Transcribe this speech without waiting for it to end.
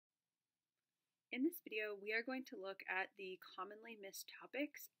In this video, we are going to look at the commonly missed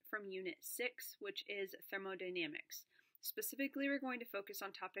topics from Unit 6, which is thermodynamics. Specifically, we're going to focus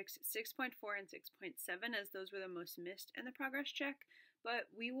on topics 6.4 and 6.7 as those were the most missed in the progress check, but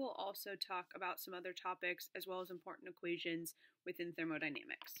we will also talk about some other topics as well as important equations within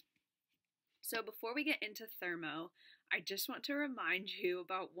thermodynamics. So before we get into thermo, I just want to remind you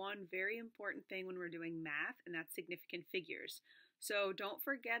about one very important thing when we're doing math, and that's significant figures. So don't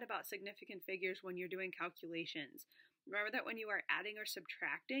forget about significant figures when you're doing calculations. Remember that when you are adding or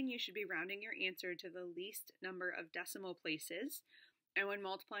subtracting, you should be rounding your answer to the least number of decimal places. And when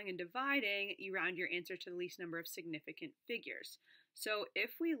multiplying and dividing, you round your answer to the least number of significant figures. So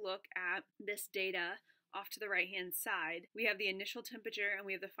if we look at this data off to the right-hand side, we have the initial temperature and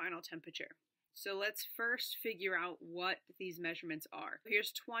we have the final temperature. So let's first figure out what these measurements are.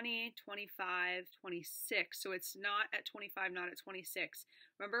 Here's 20, 25, 26. So it's not at 25, not at 26.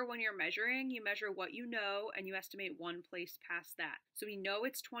 Remember, when you're measuring, you measure what you know and you estimate one place past that. So we know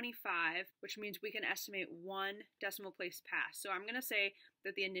it's 25, which means we can estimate one decimal place past. So I'm going to say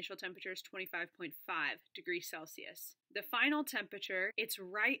that the initial temperature is 25.5 degrees Celsius. The final temperature, it's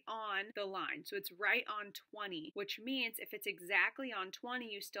right on the line. So it's right on 20, which means if it's exactly on 20,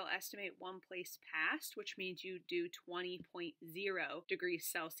 you still estimate one place past, which means you do 20.0 degrees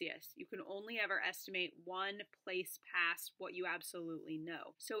Celsius. You can only ever estimate one place past what you absolutely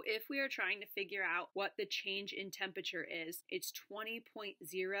know. So if we are trying to figure out what the change in temperature is, it's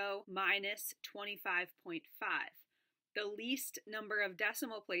 20.0 minus 25.5. The least number of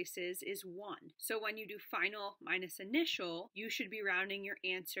decimal places is 1. So when you do final minus initial, you should be rounding your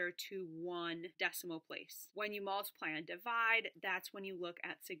answer to 1 decimal place. When you multiply and divide, that's when you look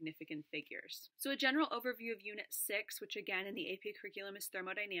at significant figures. So a general overview of Unit 6, which again in the AP curriculum is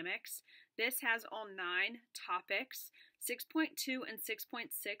thermodynamics. This has all 9 topics. 6.2 and 6.6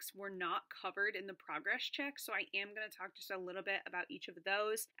 were not covered in the progress check, so I am going to talk just a little bit about each of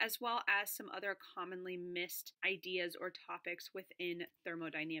those, as well as some other commonly missed ideas or topics within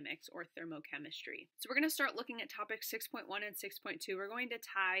thermodynamics or thermochemistry. So we're going to start looking at topics 6.1 and 6.2. We're going to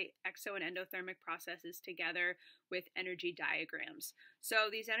tie exo and endothermic processes together with energy diagrams. So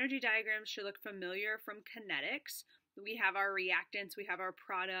these energy diagrams should look familiar from kinetics. We have our reactants, we have our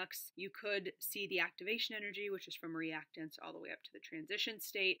products. You could see the activation energy, which is from reactants all the way up to the transition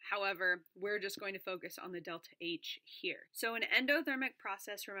state. However, we're just going to focus on the delta H here. So an endothermic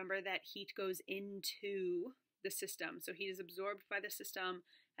process, remember that heat goes into the system. So heat is absorbed by the system,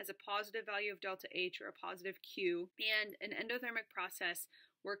 has a positive value of delta H or a positive Q. And an endothermic process,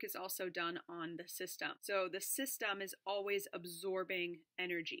 work is also done on the system. So the system is always absorbing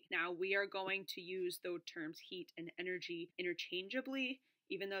energy. Now we are going to use those terms heat and energy interchangeably.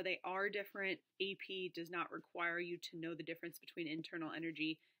 Even though they are different, AP does not require you to know the difference between internal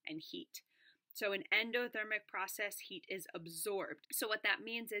energy and heat. So an endothermic process, heat is absorbed. So what that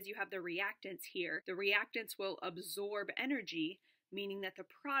means is you have the reactants here. The reactants will absorb energy, meaning that the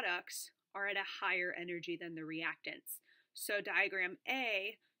products are at a higher energy than the reactants. So diagram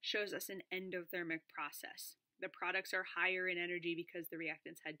A shows us an endothermic process. The products are higher in energy because the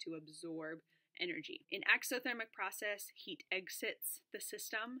reactants had to absorb energy. In exothermic process, heat exits the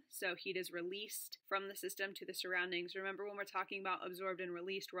system. So heat is released from the system to the surroundings. Remember, when we're talking about absorbed and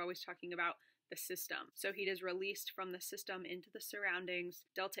released, we're always talking about the system. So heat is released from the system into the surroundings.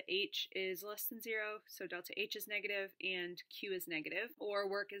 Delta H is less than 0, so delta H is negative and Q is negative, or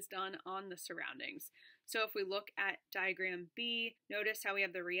work is done on the surroundings. So if we look at diagram B, notice how we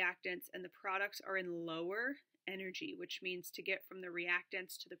have the reactants and the products are in lower energy, which means to get from the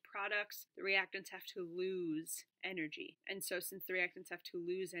reactants to the products, the reactants have to lose energy. And so since the reactants have to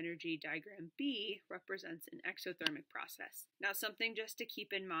lose energy, diagram B represents an exothermic process. Now something just to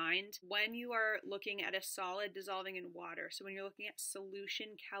keep in mind, when you are looking at a solid dissolving in water, so when you're looking at solution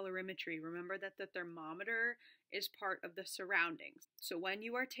calorimetry, remember that the thermometer is part of the surroundings. So when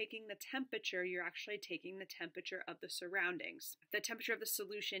you are taking the temperature, you're actually taking the temperature of the surroundings. If the temperature of the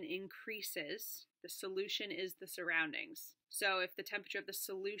solution increases, the solution is the surroundings. So if the temperature of the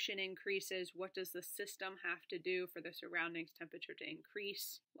solution increases, what does the system have to do for the surroundings temperature to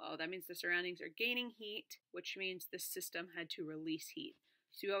increase? Well, that means the surroundings are gaining heat, which means the system had to release heat.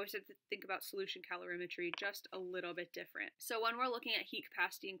 So you always have to think about solution calorimetry just a little bit different. So when we're looking at heat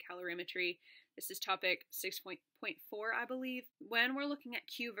capacity and calorimetry, this is topic 6.4, I believe. When we're looking at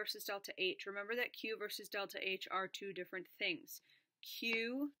Q versus delta H, remember that Q versus delta H are two different things.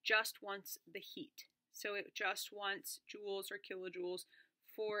 Q just wants the heat. So it just wants joules or kilojoules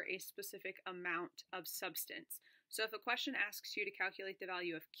for a specific amount of substance. So if a question asks you to calculate the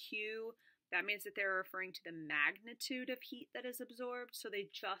value of Q, That means that they're referring to the magnitude of heat that is absorbed, so they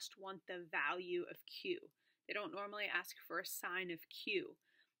just want the value of Q. They don't normally ask for a sign of Q.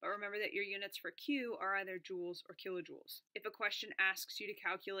 But remember that your units for Q are either joules or kilojoules. If a question asks you to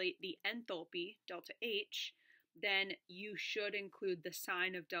calculate the enthalpy, delta H, then you should include the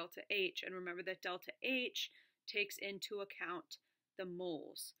sign of delta H. And remember that delta H takes into account the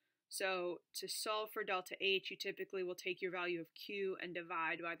moles. So to solve for delta H, you typically will take your value of Q and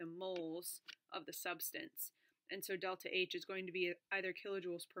divide by the moles of the substance. And so delta H is going to be either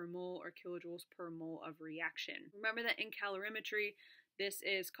kilojoules per mole or kilojoules per mole of reaction. Remember that in calorimetry, this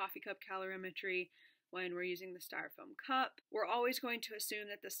is coffee cup calorimetry. When we're using the styrofoam cup, we're always going to assume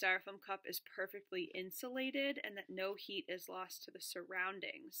that the styrofoam cup is perfectly insulated and that no heat is lost to the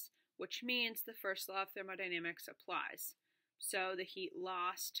surroundings, which means the first law of thermodynamics applies. So the heat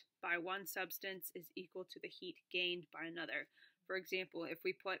lost by one substance is equal to the heat gained by another. For example, if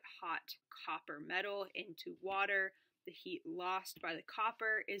we put hot copper metal into water, the heat lost by the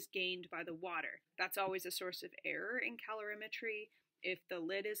copper is gained by the water. That's always a source of error in calorimetry. If the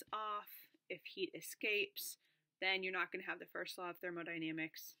lid is off, if heat escapes, then you're not going to have the first law of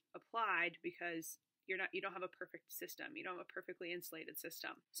thermodynamics applied because you don't have a perfect system. You don't have a perfectly insulated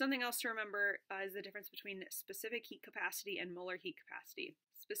system. Something else to remember is the difference between specific heat capacity and molar heat capacity.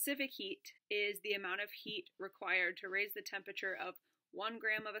 Specific heat is the amount of heat required to raise the temperature of 1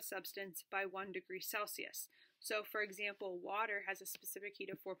 gram of a substance by 1 degree Celsius. So, for example, water has a specific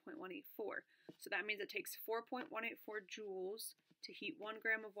heat of 4.184. So that means it takes 4.184 joules to heat 1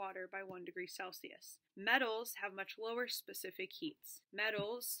 gram of water by 1 degree Celsius. Metals have much lower specific heats.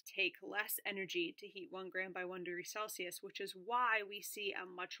 Metals take less energy to heat 1 gram by 1 degree Celsius, which is why we see a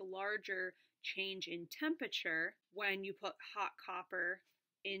much larger change in temperature when you put hot copper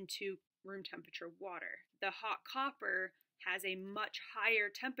into room temperature water. The hot copper has a much higher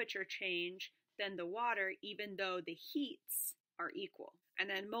temperature change than the water, even though the heats are equal. And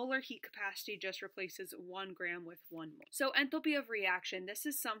then molar heat capacity just replaces 1 gram with 1 mole. So enthalpy of reaction, this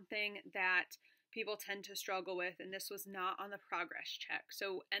is something that people tend to struggle with, and this was not on the progress check.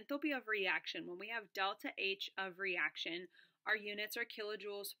 So enthalpy of reaction, when we have delta H of reaction, our units are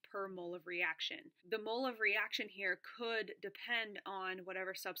kilojoules per mole of reaction. The mole of reaction here could depend on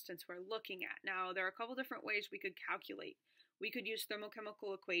whatever substance we're looking at. Now, there are a couple different ways we could calculate. We could use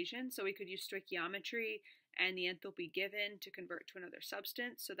thermochemical equations, so we could use stoichiometry and the enthalpy given to convert to another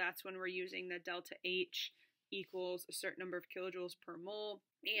substance. So that's when we're using the delta H equals a certain number of kilojoules per mole,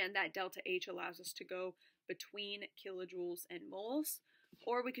 and that delta H allows us to go between kilojoules and moles.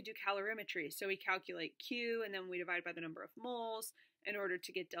 Or we could do calorimetry, so we calculate Q and then we divide by the number of moles in order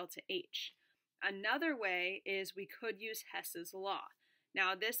to get delta H. Another way is we could use Hess's law.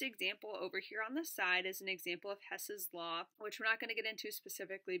 Now, this example over here on the side is an example of Hess's law, which we're not going to get into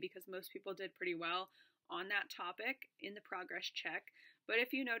specifically because most people did pretty well on that topic in the progress check. But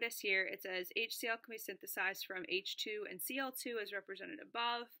if you notice here, it says HCl can be synthesized from H2 and Cl2 as represented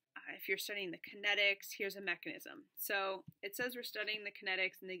above. If you're studying the kinetics, here's a mechanism. So it says we're studying the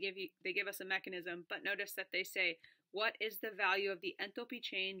kinetics and they give us a mechanism, but notice that they say, what is the value of the enthalpy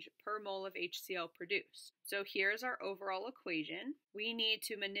change per mole of HCl produced? So here's our overall equation. We need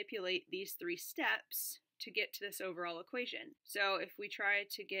to manipulate these 3 steps to get to this overall equation. So if we try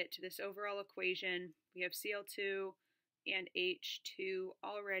to get to this overall equation, we have Cl2 and H2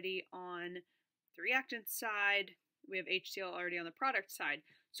 already on the reactant side. We have HCl already on the product side.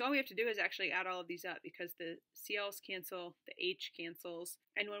 So all we have to do is actually add all of these up because the Cl's cancel, the H cancels,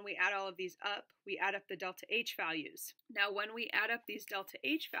 and when we add all of these up, we add up the delta H values. Now when we add up these delta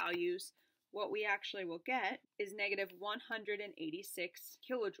H values, what we actually will get is negative 186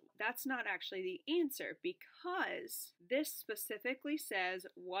 kilojoules. That's not actually the answer because this specifically says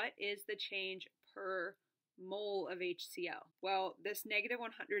what is the change per mole of HCl. Well, this negative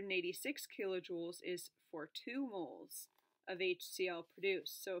 186 kilojoules is for 2 moles of HCl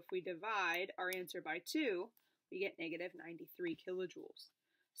produced. So if we divide our answer by 2, we get negative 93 kilojoules.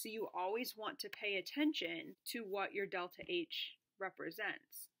 So you always want to pay attention to what your delta H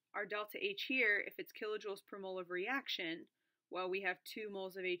represents. Our delta H here, if it's kilojoules per mole of reaction, well, we have 2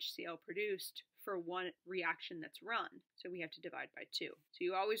 moles of HCl produced for 1 reaction that's run. So we have to divide by 2. So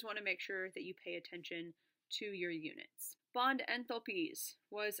you always want to make sure that you pay attention to your units. Bond enthalpies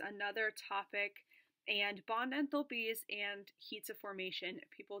was another topic. And bond enthalpies and heats of formation,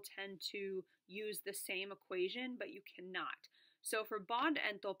 people tend to use the same equation, but you cannot. So for bond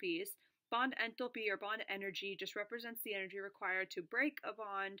enthalpies, bond enthalpy or bond energy just represents the energy required to break a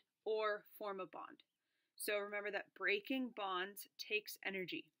bond or form a bond. So remember that breaking bonds takes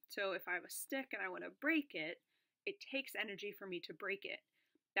energy. So if I have a stick and I want to break it, it takes energy for me to break it.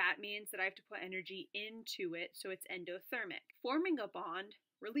 That means that I have to put energy into it, so it's endothermic. Forming a bond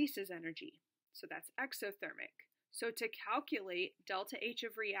releases energy, so that's exothermic. So to calculate delta H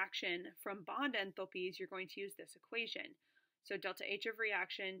of reaction from bond enthalpies, you're going to use this equation. So delta H of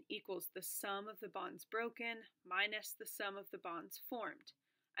reaction equals the sum of the bonds broken minus the sum of the bonds formed.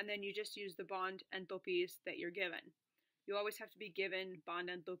 And then you just use the bond enthalpies that you're given. You always have to be given bond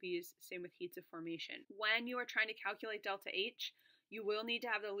enthalpies, same with heats of formation. When you are trying to calculate delta H, you will need to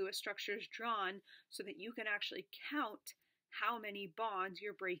have the Lewis structures drawn so that you can actually count how many bonds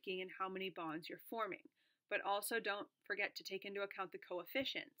you're breaking and how many bonds you're forming. But also don't forget to take into account the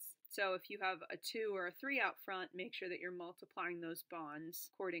coefficients. So if you have a 2 or a 3 out front, make sure that you're multiplying those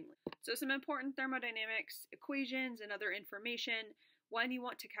bonds accordingly. So some important thermodynamics equations and other information. When you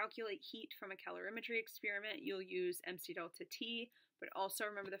want to calculate heat from a calorimetry experiment, you'll use mc delta T, but also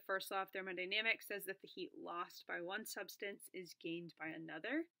remember the first law of thermodynamics says that the heat lost by one substance is gained by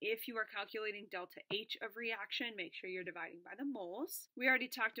another. If you are calculating delta H of reaction, make sure you're dividing by the moles. We already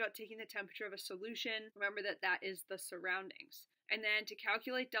talked about taking the temperature of a solution. Remember that that is the surroundings. And then to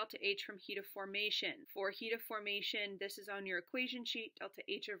calculate delta H from heat of formation. For heat of formation, this is on your equation sheet. Delta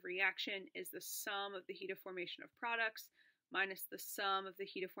H of reaction is the sum of the heat of formation of products minus the sum of the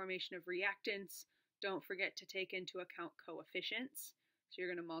heat of formation of reactants. Don't forget to take into account coefficients. So you're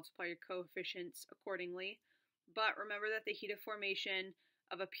going to multiply your coefficients accordingly. But remember that the heat of formation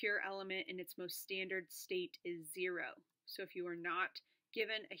of a pure element in its most standard state is 0. So if you are not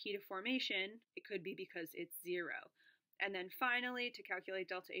given a heat of formation, it could be because it's 0. And then finally, to calculate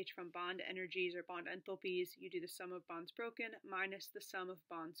delta H from bond energies or bond enthalpies, you do the sum of bonds broken minus the sum of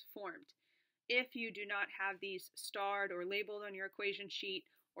bonds formed. If you do not have these starred or labeled on your equation sheet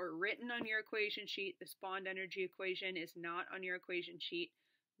or written on your equation sheet, this bond energy equation is not on your equation sheet,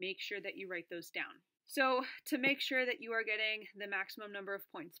 make sure that you write those down. So to make sure that you are getting the maximum number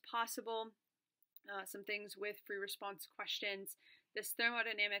of points possible, some things with free response questions. This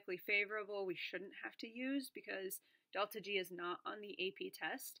thermodynamically favorable we shouldn't have to use because delta G is not on the AP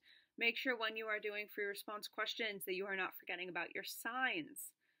test. Make sure when you are doing free response questions that you are not forgetting about your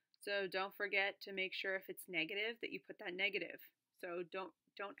signs. So don't forget to make sure if it's negative that you put that negative. So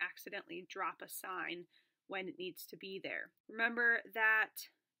don't accidentally drop a sign when it needs to be there. Remember that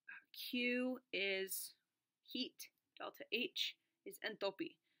Q is heat, delta H is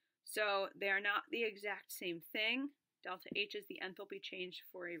enthalpy. So they are not the exact same thing. Delta H is the enthalpy change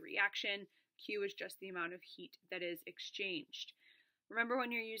for a reaction. Q is just the amount of heat that is exchanged. Remember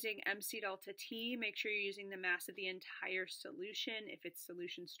when you're using mc delta T, make sure you're using the mass of the entire solution if it's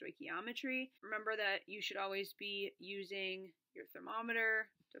solution stoichiometry. Remember that you should always be using your thermometer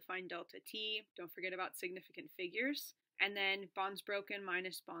to find delta T. Don't forget about significant figures. And then bonds broken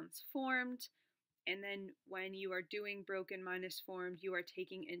minus bonds formed. And then when you are doing broken minus formed, you are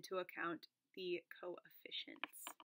taking into account the coefficients.